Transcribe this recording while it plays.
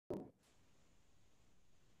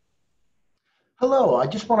Hello, I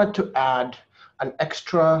just wanted to add an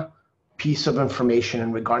extra piece of information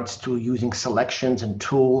in regards to using selections and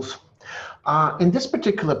tools. In this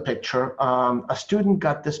particular picture, a student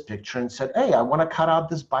got this picture and said, hey, I want to cut out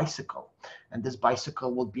this bicycle. And this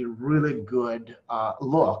bicycle will be really good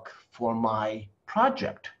look for my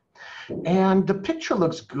project. And the picture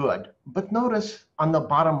looks good, but notice on the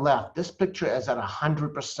bottom left, this picture is at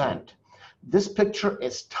 100%. This picture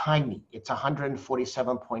is tiny. It's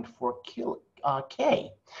 147.4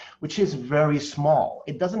 K, which is very small.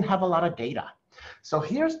 It doesn't have a lot of data. So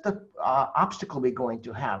here's the obstacle we're going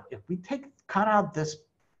to have. If we cut out this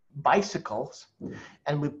bicycles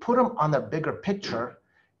and we put them on a bigger picture,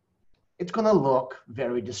 it's going to look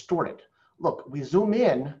very distorted. Look, we zoom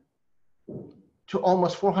in to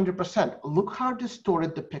almost 400%. Look how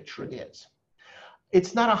distorted the picture is.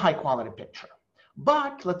 It's not a high quality picture,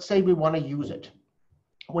 but let's say we want to use it.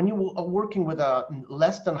 When you are working with a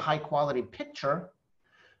less than high quality picture,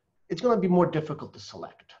 it's going to be more difficult to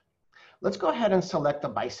select. Let's go ahead and select the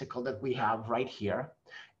bicycle that we have right here.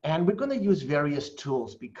 And we're going to use various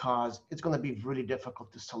tools because it's going to be really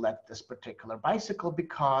difficult to select this particular bicycle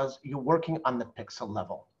because you're working on the pixel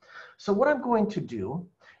level. So what I'm going to do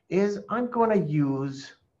is I'm going to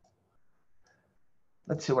use,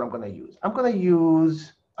 let's see what I'm going to use. I'm going to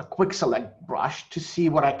use a quick select brush to see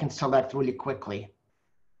what I can select really quickly,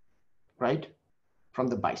 right, from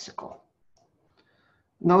the bicycle.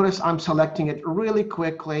 Notice I'm selecting it really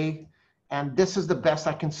quickly, and this is the best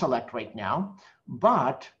I can select right now.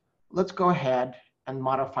 But let's go ahead and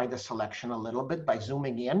modify the selection a little bit by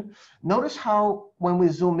zooming in. Notice how when we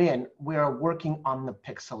zoom in, we are working on the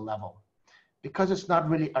pixel level because it's not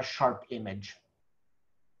really a sharp image.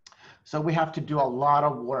 So we have to do a lot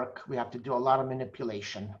of work. We have to do a lot of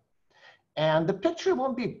manipulation. And the picture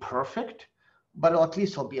won't be perfect, but at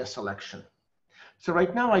least it'll be a selection. So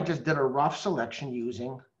right now I just did a rough selection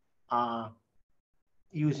using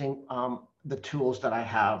the tools that I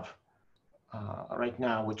have right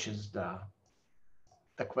now, which is the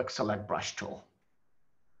quick select brush tool.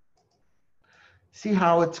 See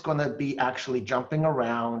how it's going to be actually jumping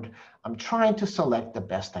around. I'm trying to select the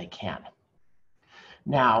best I can.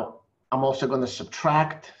 Now, I'm also going to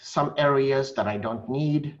subtract some areas that I don't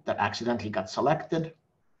need that accidentally got selected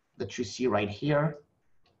that you see right here.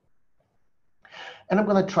 And I'm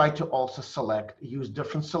going to try to also use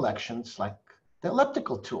different selections like the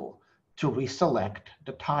elliptical tool to reselect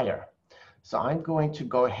the tire. So I'm going to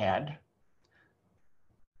go ahead.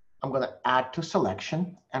 I'm going to add to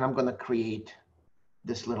selection, and I'm going to create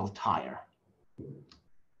this little tire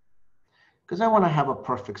because I want to have a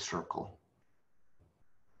perfect circle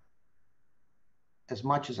as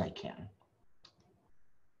much as I can.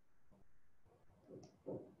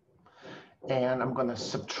 And I'm going to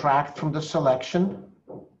subtract from the selection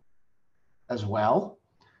as well.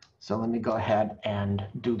 So let me go ahead and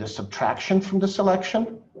do the subtraction from the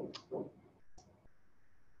selection.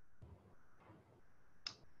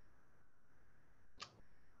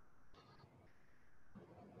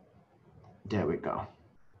 There we go.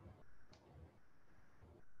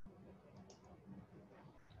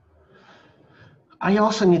 I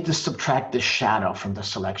also need to subtract the shadow from the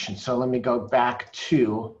selection. So let me go back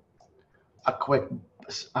to a quick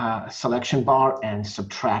selection bar and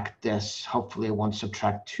subtract this. Hopefully it won't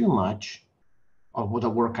subtract too much of the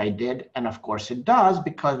work I did. And of course it does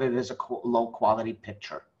because it is a low quality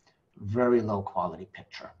picture, very low quality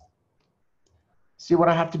picture. See what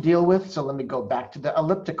I have to deal with? So let me go back to the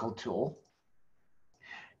elliptical tool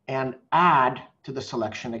and add to the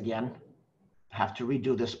selection again. I have to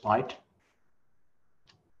redo this part.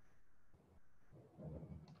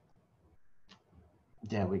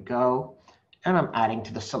 There we go. And I'm adding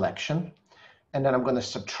to the selection. And then I'm going to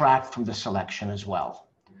subtract from the selection as well,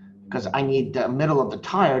 because I need the middle of the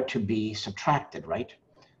tire to be subtracted, right?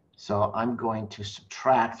 So I'm going to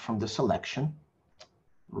subtract from the selection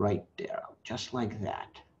right there, just like that.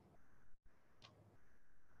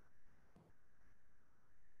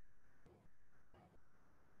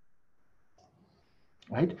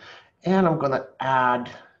 Right? And I'm going to add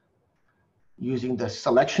using the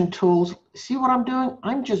selection tools. See what I'm doing?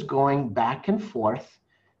 I'm just going back and forth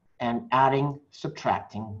and adding,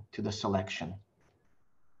 subtracting to the selection.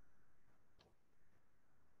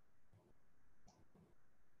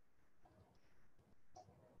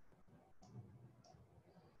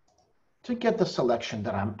 To get the selection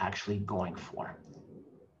that I'm actually going for.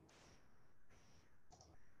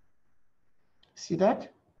 See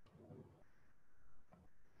that?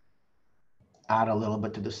 Add a little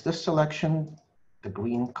bit to this selection, the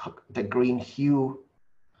green hue.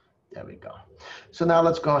 There we go. So now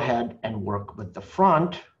let's go ahead and work with the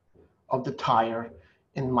front of the tire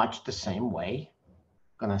in much the same way.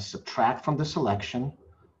 I'm going to subtract from the selection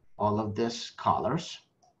all of this collars.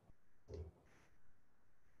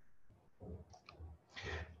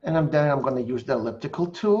 And then I'm going to use the elliptical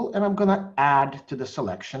tool, and I'm going to add to the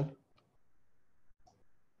selection.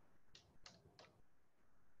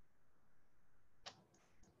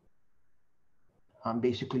 I'm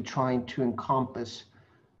basically trying to encompass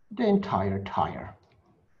the entire tire.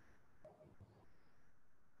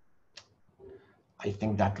 I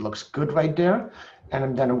think that looks good right there.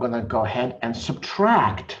 And then I'm going to go ahead and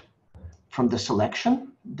subtract from the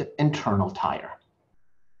selection the internal tire.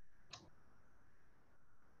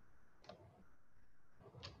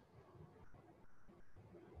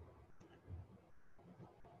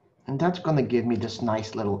 And that's going to give me this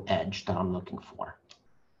nice little edge that I'm looking for.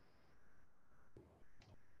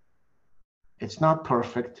 It's not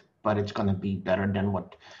perfect, but it's going to be better than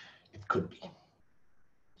what it could be.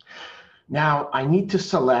 Now I need to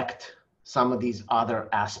select some of these other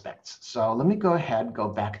aspects. So let me go ahead, go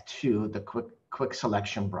back to the quick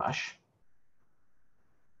selection brush.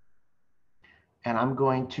 And I'm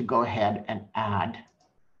going to go ahead and add.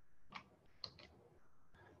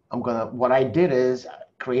 What I did is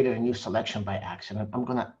created a new selection by accident. I'm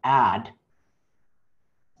going to add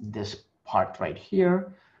this part right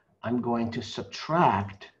here. I'm going to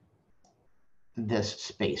subtract this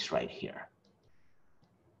space right here.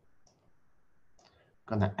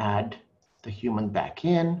 I'm going to add the human back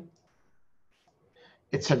in.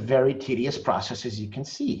 It's a very tedious process, as you can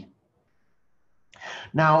see.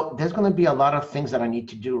 Now, there's going to be a lot of things that I need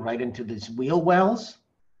to do right into these wheel wells.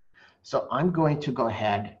 So I'm going to go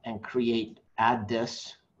ahead and add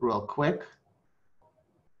this real quick.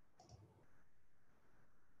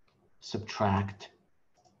 Subtract.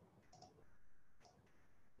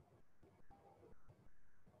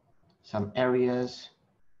 Some areas.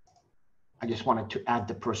 I just wanted to add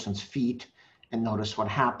the person's feet, and notice what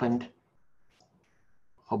happened. A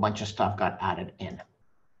whole bunch of stuff got added in.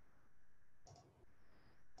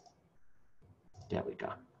 There we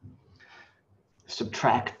go.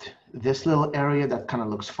 Subtract this little area that kind of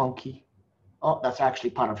looks funky. Oh, that's actually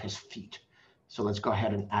part of his feet. So let's go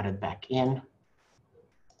ahead and add it back in.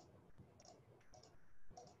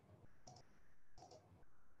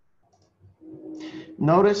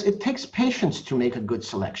 Notice it takes patience to make a good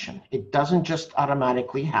selection. It doesn't just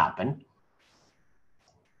automatically happen.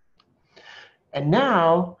 And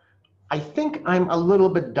now I think I'm a little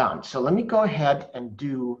bit done. So let me go ahead and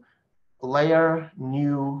do layer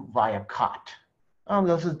new via CAOT.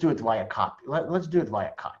 Let's just do it via CAOT. Let's do it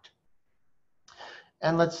via CAOT.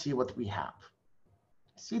 And let's see what we have.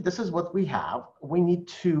 See, this is what we have. We need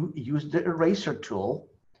to use the eraser tool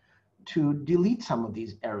to delete some of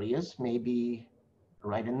these areas, maybe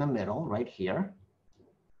right in the middle, right here.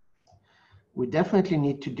 We definitely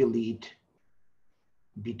need to delete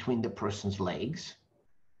between the person's legs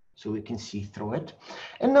so we can see through it.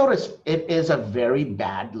 And notice it is a very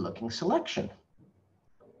bad looking selection.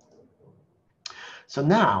 So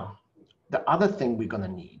now the other thing we're going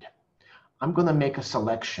to need, I'm going to make a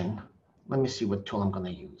selection. Let me see what tool I'm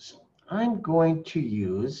going to use. I'm going to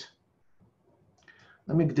use,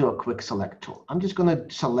 let me do a quick select tool. I'm just going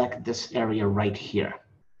to select this area right here.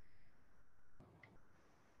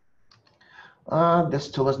 This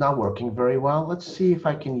tool is not working very well. Let's see if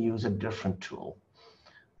I can use a different tool.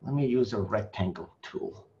 Let me use a rectangle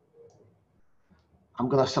tool. I'm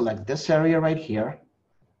going to select this area right here.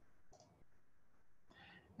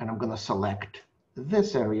 And I'm going to select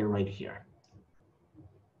this area right here.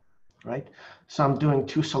 Right? So I'm doing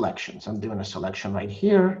two selections. I'm doing a selection right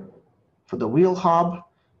here for the wheel hub,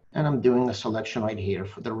 and I'm doing a selection right here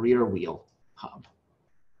for the rear wheel hub.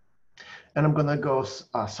 And I'm going to go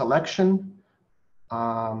selection.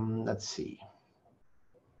 Let's see.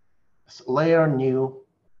 Layer new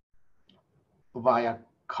via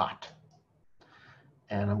CAOT.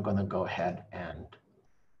 And I'm going to go ahead and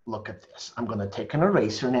look at this. I'm going to take an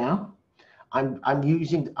eraser now. I'm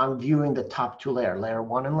viewing the top two layers, layer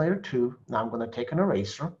 1 and layer 2. Now I'm going to take an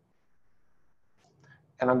eraser,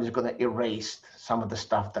 and I'm just going to erase some of the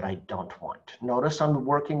stuff that I don't want. Notice I'm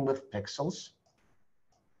working with pixels.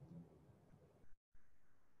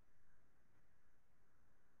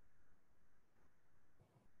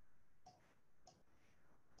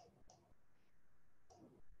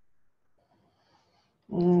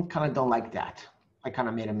 Kind of don't like that. I kind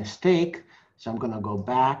of made a mistake, so I'm going to go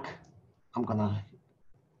back. I'm going to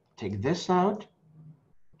take this out.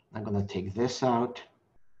 I'm going to take this out.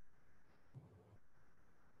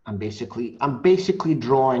 I'm basically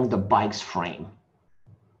drawing the bike's frame.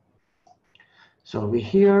 So over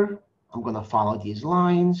here, I'm going to follow these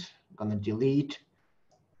lines. I'm I'm going to delete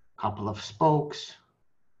a couple of spokes.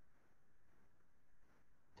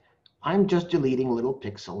 I'm just deleting little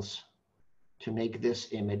pixels to make this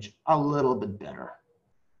image a little bit better.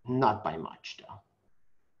 Not by much, though.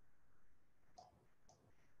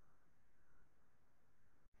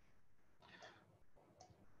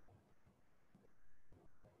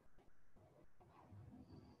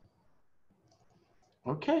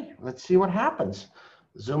 Okay, let's see what happens.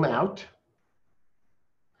 Zoom out.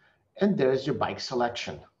 And there's your bike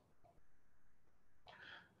selection.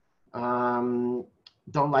 Don't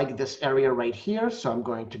like this area right here, so I'm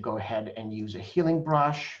going to go ahead and use a healing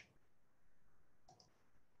brush.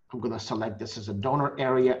 I'm going to select this as a donor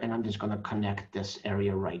area, and I'm just going to connect this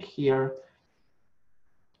area right here.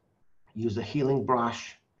 Use a healing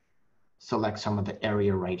brush, select some of the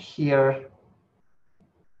area right here.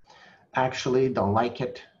 Actually, don't like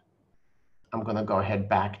it. I'm going to go ahead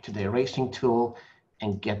back to the erasing tool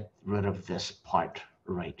and get rid of this part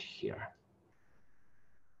right here.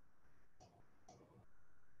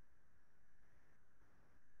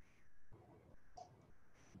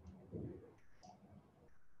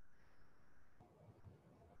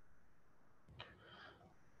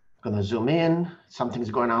 Going to zoom in.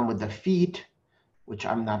 Something's going on with the feet, which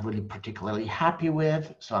I'm not really particularly happy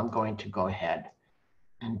with. So I'm going to go ahead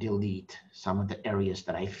and delete some of the areas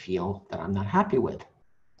that I feel that I'm not happy with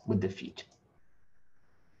the feet.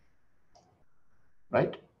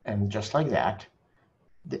 Right? And just like that,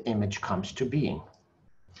 the image comes to being.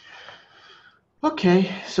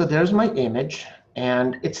 Okay, so there's my image,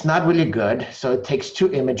 and it's not really good. So it takes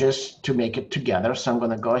two images to make it together. So I'm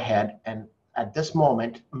going to go ahead and at this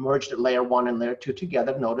moment, merge the layer 1 and layer 2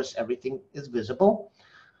 together. Notice everything is visible.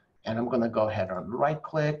 And I'm going to go ahead and right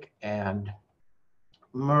click and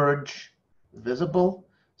merge visible.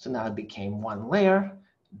 So now it became one layer.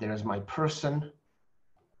 There's my person.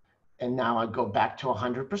 And now I go back to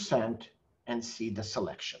 100% and see the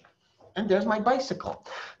selection. And there's my bicycle.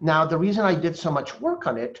 Now, the reason I did so much work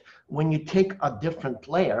on it, when you take a different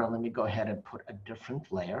layer, let me go ahead and put a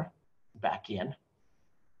different layer back in.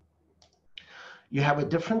 You have a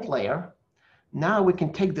different layer. Now we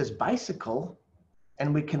can take this bicycle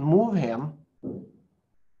and we can move him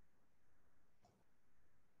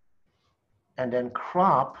and then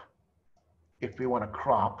crop, if we want to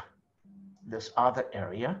crop this other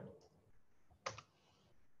area.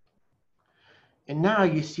 And now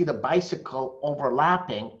you see the bicycle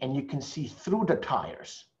overlapping and you can see through the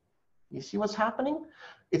tires. You see what's happening?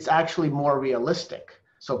 It's actually more realistic.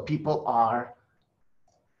 So people are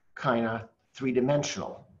kind of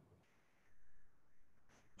three-dimensional.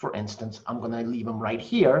 For instance, I'm going to leave them right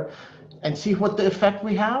here and see what the effect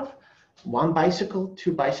we have. One bicycle,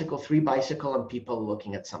 two bicycle, three bicycle, and people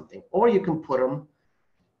looking at something. Or you can put them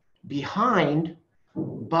behind,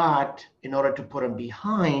 but in order to put them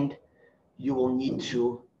behind, you will need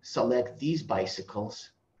to select these bicycles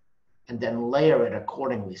and then layer it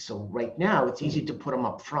accordingly. So right now, it's easy to put them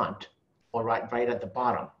up front or right at the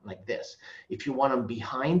bottom, like this. If you want them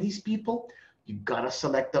behind these people, you've got to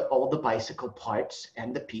select all the bicycle parts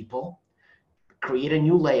and the people, create a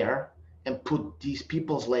new layer, and put these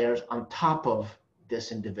people's layers on top of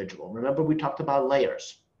this individual. Remember, we talked about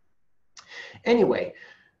layers. Anyway,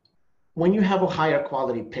 when you have a higher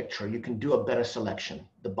quality picture, you can do a better selection,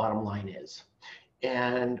 the bottom line is.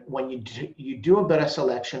 And when you do a better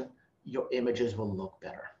selection, your images will look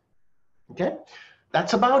better. Okay,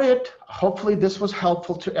 that's about it. Hopefully this was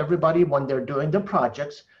helpful to everybody when they're doing their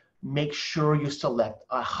projects. Make sure you select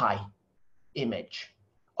a high image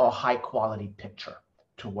or high quality picture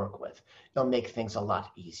to work with. It'll make things a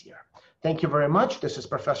lot easier. Thank you very much. This is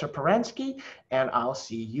Professor Paransky, and I'll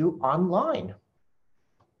see you online.